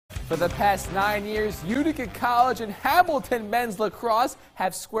For the past 9 years, Utica College and Hamilton men's lacrosse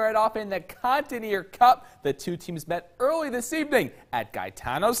have squared off in the Contineer Cup. The two teams met early this evening at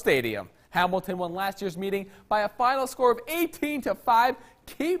Gaetano Stadium. Hamilton won last year's meeting by a final score of 18-5.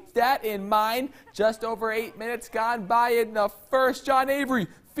 Keep that in mind. Just over 8 minutes gone by in the first. John Avery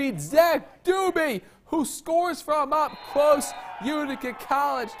feeds Zach Doobie, who scores from up close. Utica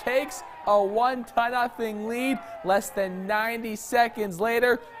College takes a 1-0 lead. Less than 90 seconds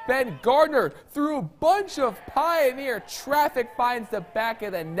later, Ben Gardner, through a bunch of Pioneer traffic, finds the back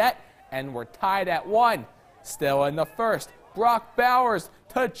of the net, and we're tied at 1. Still in the first, Brock Bowers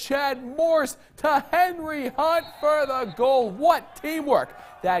to Chad Morse to Henry Hunt for the goal. What teamwork!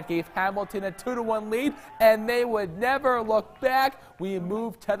 That gave Hamilton a 2-1 lead, and they would never look back. We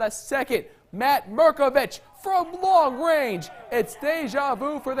move to the second. Matt Merkovich from long range. It's deja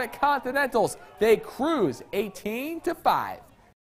vu for the Continentals. They cruise 18-5.